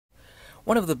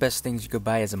One of the best things you could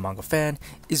buy as a manga fan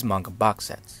is manga box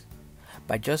sets.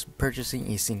 By just purchasing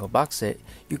a single box set,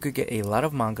 you could get a lot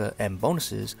of manga and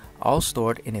bonuses all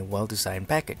stored in a well-designed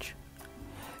package.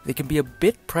 They can be a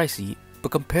bit pricey,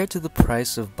 but compared to the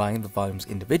price of buying the volumes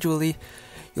individually,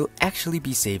 you'll actually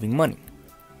be saving money.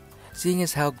 Seeing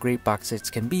as how great box sets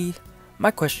can be,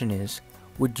 my question is,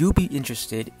 would you be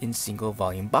interested in single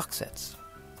volume box sets?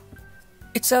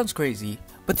 It sounds crazy,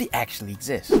 but they actually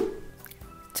exist.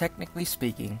 Technically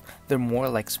speaking, they're more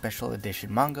like special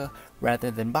edition manga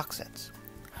rather than box sets.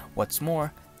 What's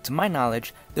more, to my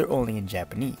knowledge, they're only in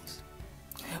Japanese.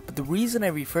 But the reason I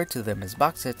refer to them as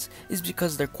box sets is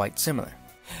because they're quite similar.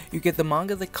 You get the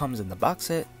manga that comes in the box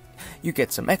set, you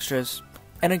get some extras,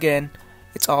 and again,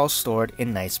 it's all stored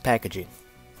in nice packaging.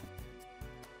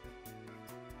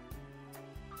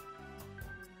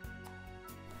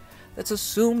 Let's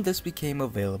assume this became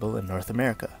available in North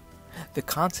America. The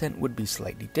content would be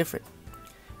slightly different.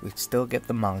 We'd still get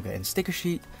the manga and sticker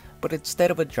sheet, but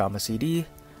instead of a drama CD,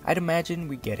 I'd imagine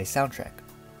we'd get a soundtrack.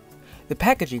 The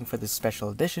packaging for this special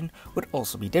edition would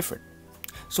also be different.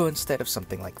 So instead of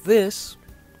something like this,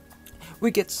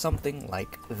 we get something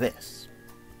like this.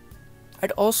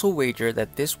 I'd also wager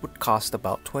that this would cost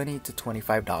about $20 to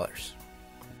 $25.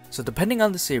 So depending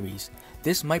on the series,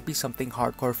 this might be something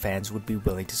hardcore fans would be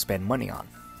willing to spend money on.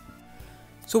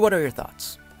 So what are your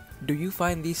thoughts? Do you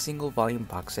find these single volume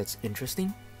box sets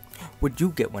interesting? Would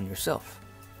you get one yourself?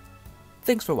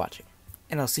 Thanks for watching,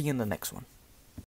 and I'll see you in the next one.